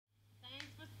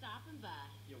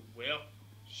Well,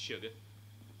 Sugar.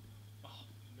 oh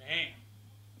man.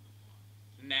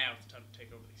 Now it's time to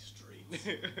take over these streets.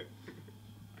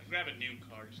 I grab a new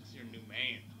car just 'cause you're a new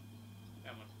man.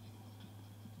 That one.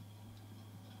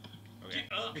 Okay.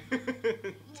 Get up.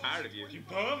 Tired of you. You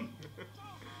bum.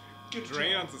 Good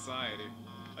Drain job. on society.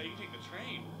 Oh, you can take the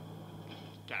train.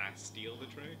 Can I steal the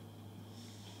train?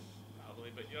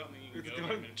 Probably, but you don't think you It's can go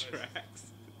going very to many places.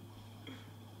 tracks.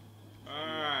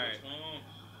 Alright. Oh,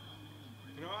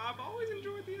 You know, I've always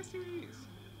enjoyed the SUVs.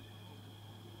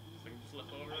 so I can flip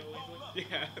over real easily.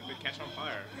 Yeah, they catch on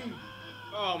fire.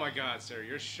 Oh my god, sir,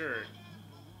 your shirt.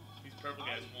 These purple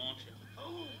guys want you.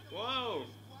 Whoa!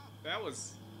 That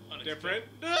was Unexpected.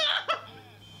 different.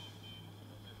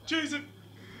 Chase it!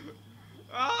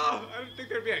 Oh, I didn't think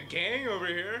there'd be a gang over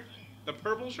here. The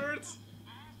purple shirts?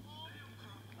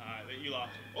 Alright, you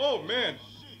lost it. Oh man!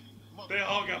 They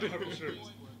all got purple shirts.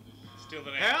 Steal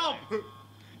the name. Help!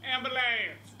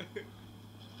 Ambulance!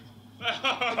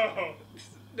 Oh!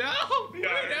 No! What are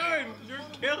you doing? You're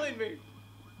killing me!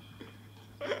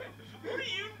 What are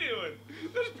you doing?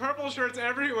 There's purple shirts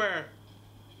everywhere!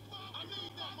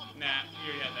 Nah,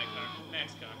 you already had that car.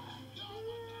 Next car.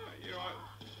 You know what?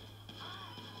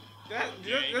 That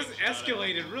Yeah, you this get shot at.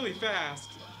 escalated really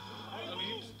fast. I mean,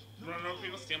 you just running over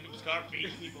people, stealing people's car,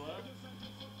 beating people up.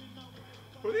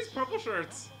 Who are these purple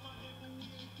shirts?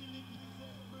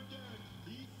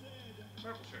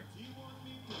 Purple shirts.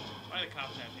 Why are the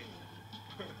cops after you?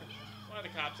 Why are the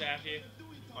cops after you?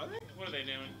 Are they? What are they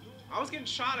doing? I was getting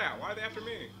shot at. Why are they after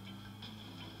me?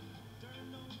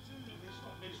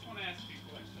 They just want to ask you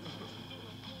questions.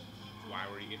 Why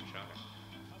were you getting shot at?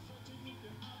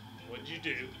 What'd you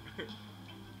do?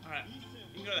 Alright,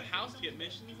 you can go to the house to get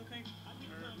missions, I think? Or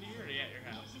you're already at your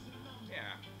house.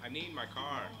 Yeah, I need my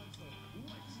car.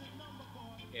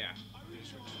 Yeah,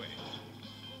 just which way?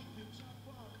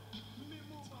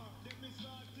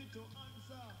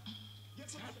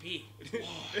 It's not B.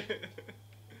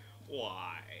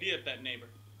 Why? Be at that neighbor.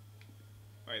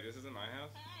 Wait, this isn't my house?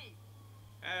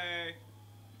 Hey!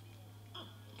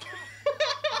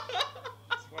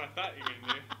 That's what I thought you were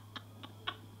gonna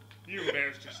do. You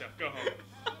embarrassed yourself. Go home.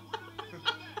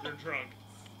 You're drunk.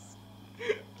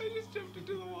 I just jumped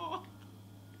into the wall.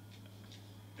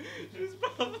 She's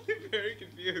probably very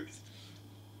confused.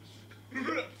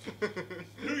 You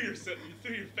threw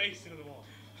your face into the wall.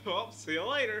 Well, see you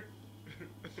later.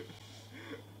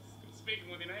 Speaking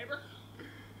with your neighbor.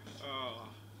 Oh,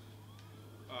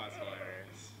 that's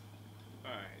hilarious.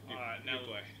 Alright, Alright, now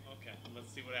play. Okay,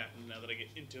 let's see what happens now that I get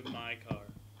into my car.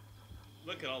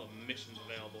 Look at all the missions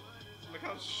available. Look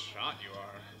how shot you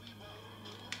are.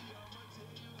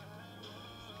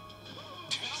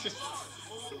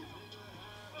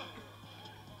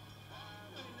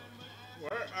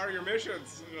 Where are your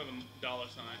missions? Look at the dollar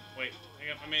sign. Wait,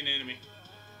 I made an enemy.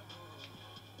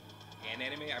 An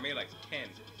enemy? I made like 10,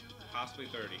 possibly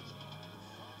 30.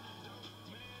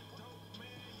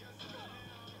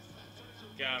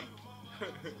 Got him.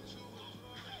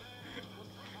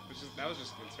 That was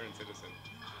just a concerned citizen.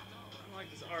 I don't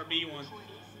like this RB one.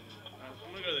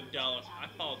 I'm gonna go to the dollar. I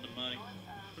followed the money.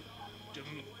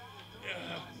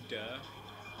 Duh.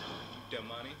 Duh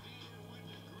money.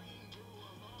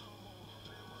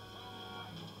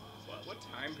 What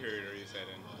time period are you set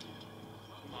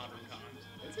in? Modern times.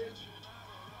 Is it?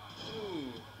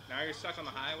 Ooh. Now you're stuck on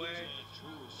the highway?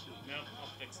 Nope, I'll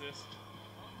fix this.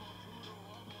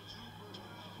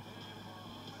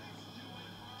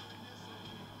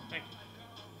 Thank you.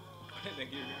 I didn't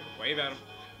think you were gonna wave at him.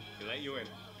 He let you in.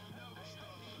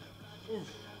 Oof.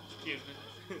 Excuse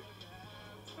me.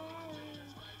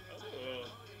 Oh.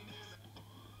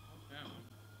 That one.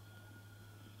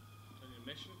 Do I need a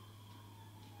mission?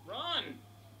 Run!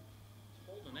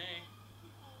 Hold an A.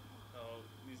 Oh,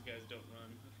 these guys don't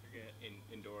run. I forget.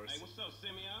 Indoors. Hey, what's up,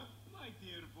 Simeon? My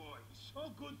dear boy,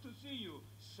 so good to see you.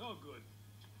 So good.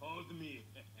 Hold me.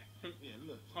 Yeah,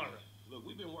 look. All right. Look,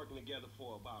 we've been working together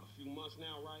for about a few months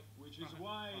now, right? Which is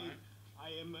why All right. I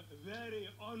am very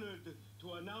honored to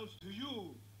announce to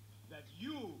you that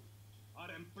you are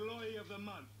Employee of the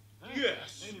Month. Huh?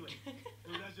 Yes. Anyway,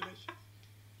 congratulations.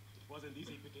 It wasn't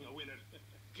easy picking a winner.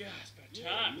 Gasp at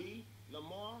Yeah, time. me,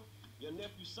 Lamar, your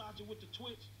nephew Saja with the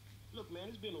Twitch. Look, man,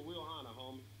 it's been a real honor,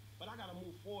 homie. But I gotta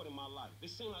move forward in my life. It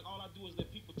seems like all I do is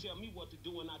let people tell me what to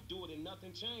do and I do it and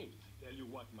nothing changes. Tell you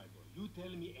what, my boy. You tell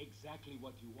me exactly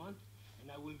what you want and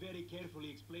I will very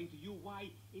carefully explain to you why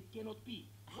it cannot be.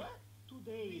 What?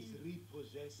 Today is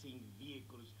repossessing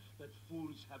vehicles that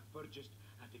fools have purchased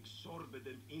at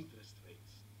exorbitant interest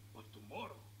rates. But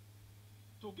tomorrow,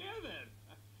 together,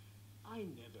 I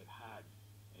never had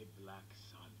a black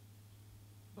son.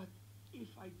 But if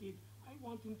I did, I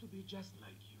want him to be just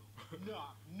like you.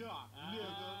 Knock, nigga.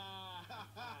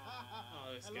 Oh,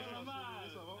 this Hello, guy. Lamar.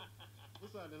 What's up, ho?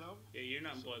 What's up, then, ho? Yeah, you're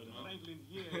not employed the month. Franklin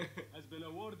here has been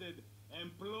awarded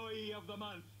Employee of the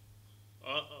Month.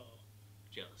 Uh-oh.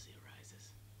 Jealousy arises.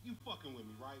 You fucking with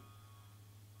me, right?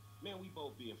 Man, we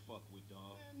both being fucked with,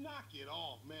 dog. Man, knock it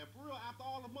off, man. For real, after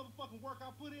all the motherfucking work I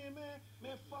put in, man.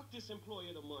 Man, fuck this Employee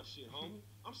of the Month shit, homie.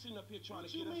 I'm sitting up here trying What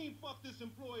to you get mean, fuck this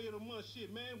Employee of the Month shit,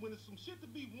 man? When it's some shit to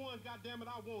be won, goddammit,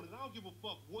 I want it. I don't give a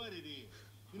fuck what it is.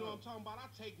 You know what I'm talking about? I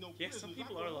take no Yeah, prisoners. some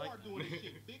people I are go like hard doing this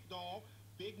shit. Big dog,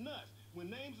 big nuts.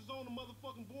 When names is on the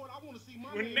motherfucking board, I want to see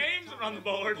my When name names at are on top the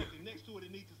of that board. motherfucker. Next to it,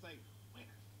 it needs to say,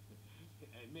 winner.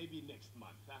 And maybe next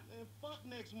month, huh? Man, fuck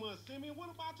next month, Simeon. What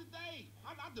about today?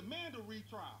 I demand a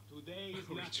retrial. Today is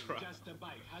nothing, Retrial. just a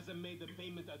bike. Hasn't made the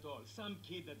payment at all. Some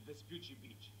kid at Vespucci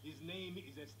Beach. His name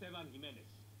is Esteban Jimenez.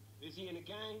 Is he in a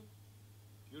gang?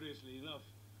 Curiously enough,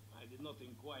 I did not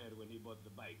inquire when he bought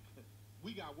the bike.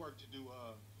 We got work to do,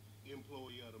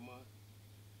 Employee of the Month.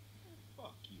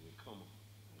 Fuck you, come on.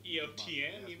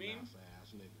 EOTM, you mean?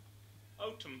 Ass nigga.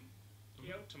 Otum.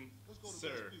 Eotum. Let's go to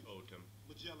Sir Vespucci. Otum.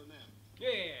 Magellan Avenue.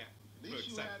 Yeah. At least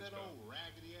you had that old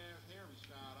raggedy ass Harry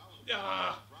style. I was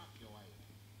Ah. drop your ass.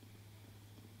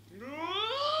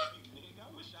 Nigga, I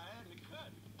wish I had the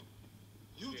cut.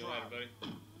 You See you later, drive. buddy.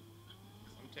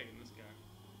 I'm taking this guy.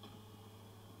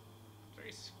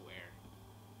 Very square.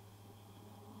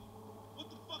 What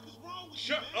the fuck is wrong with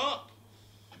Shut you, man? up!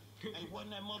 Hey,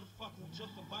 wasn't that motherfucker who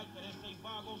took the bike that S.A.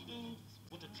 Vargo's dude?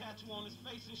 With the tattoo on his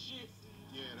face and shit?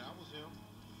 Yeah, that was him.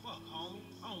 Fuck, homie.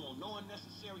 I don't want no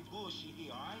unnecessary bullshit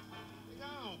here, alright? Nigga,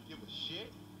 I don't give a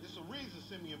shit. There's a reason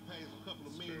Simeon pays a couple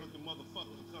of mean-looking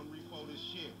motherfuckers to come repo this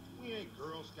shit. We ain't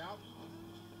Girl Scouts.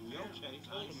 Yeah, okay.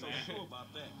 I ain't so man. sure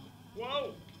about that.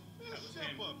 Whoa! Man, That was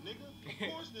step him. up, nigga. Of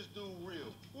course this dude real.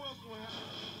 Who else gonna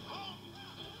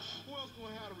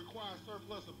have to require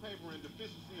surplus of paper and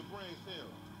deficiency of brain cells?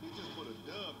 He just put a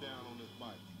dub down on this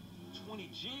bike. 20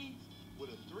 G's? With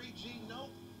a 3G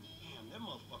note? Damn, that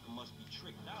motherfucker must be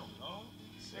tricked out, dog.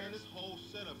 Man, this whole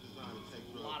setup designed to take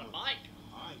A lot of money. bike.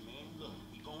 Alright, man, look.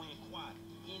 We go in quiet.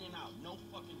 In and out. No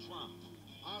fucking drama.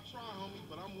 I'll try, homie,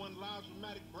 but I'm one loud,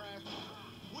 dramatic brass.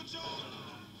 What y'all?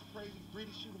 Crazy, greedy,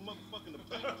 shoot a motherfucker in the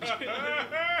back. You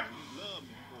love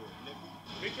me for it, nigga.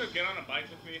 Think you'll get on a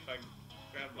bike with me if I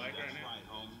grab a bike That's right now? right,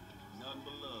 homie. Nothing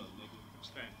but love, nigga.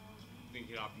 Just think. Think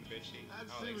get off in the bed sheet. I'd I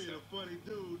don't think Simeon so. a funny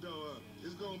dude, though.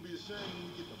 It's gonna be a shame when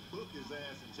we get to book his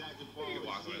ass and jack him for You can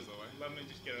all walk this away shit. away. Let me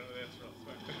just get out of this real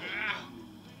quick. Ah!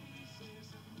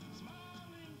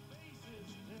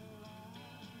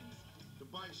 The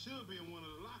bike should be in one of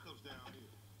the lockups down here.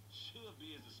 Should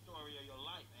be is the story of your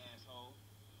life, asshole.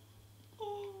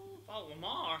 Ooh, follow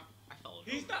Lamar. I followed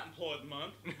He's over. not employed the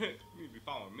month. You need to be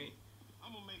following me.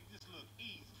 I'm gonna make this look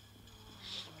easy.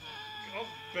 Oh,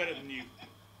 better than you. I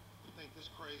think this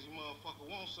crazy motherfucker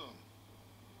wants something.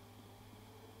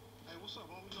 Hey, what's up,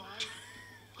 homie? You alright?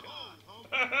 Cold,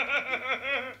 homie.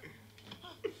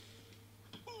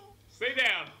 Stay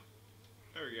down.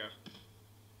 There we go.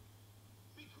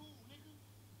 Be cool, nigga.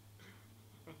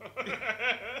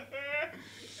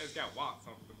 It's got want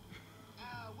something.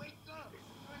 Wake up.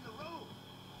 You're in the road.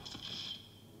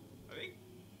 I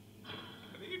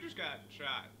think you just got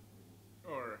shot.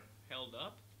 Or held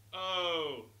up.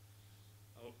 Oh.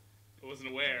 Oh, I wasn't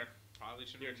aware. Probably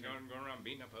shouldn't Your have turn. going around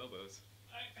beating up hobos.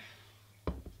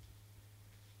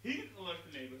 He didn't alert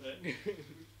the neighborhood. The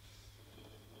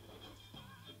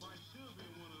bike should be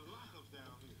in one of the lockups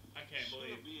down here. I can't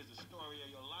believe. Should be is the story of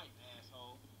your life,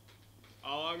 asshole.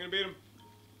 Oh, I'm gonna beat him.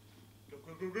 Go,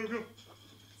 go, go, go, go.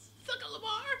 Suck a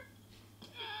Lamar.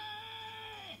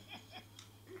 I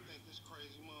think this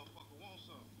crazy motherfucker wants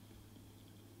something.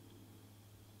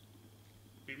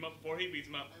 Beat him up before he beats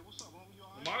him up. Hey, what's up, homie? You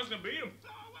alright? Lamar's gonna beat him.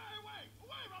 No,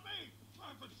 wait, my man.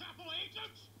 For example,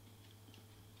 agents.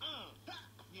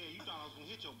 Yeah, you thought I was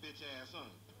gonna hit your bitch ass, huh?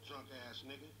 Drunk ass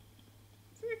nigga.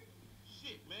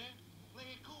 Shit, man. Play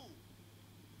it cool.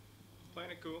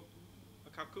 Playing it cool.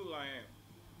 Look how cool I am.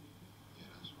 Yeah,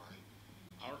 that's right.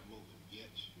 Alright. Moving,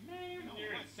 bitch. Man, Don't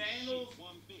you're in like this sandals shit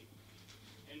one bit.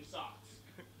 and socks.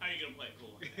 How you gonna play it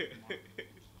cool like that, Lamar?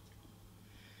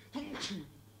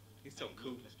 He's so Hey,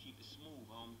 cool. look, let's keep it smooth,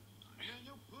 homie. Man,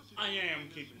 your pussy I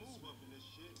am don't keeping it smooth up in this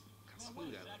shit. Man,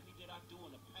 what exactly did I do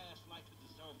in the past life to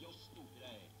deserve your stupid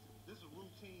ass? This a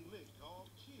routine lick, dog.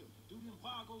 Chill. Do them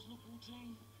Vagos look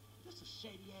routine? This a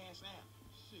shady ass app.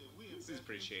 Shit, we This in is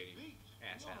pretty Vespucci shady. Beach.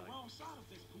 Ass You're on the alley. wrong side of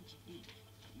this Gucci beach.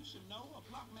 You should know a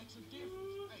block makes a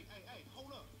difference. Hey,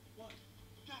 hold up. What?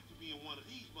 You got to be in one of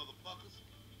these motherfuckers.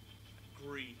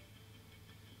 Greed.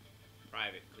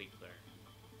 Private Clear.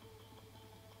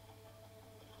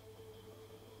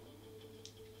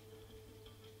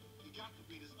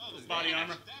 Other Body than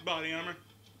armor. that- Body armor.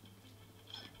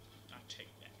 I'll take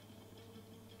that.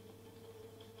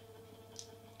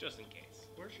 Just in case.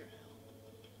 Where's your hell?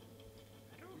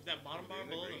 Is that bottom bar In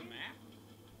the below the green? map?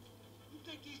 You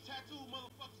think these tattooed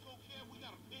motherfuckers gonna care? We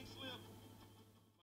got a pink slip.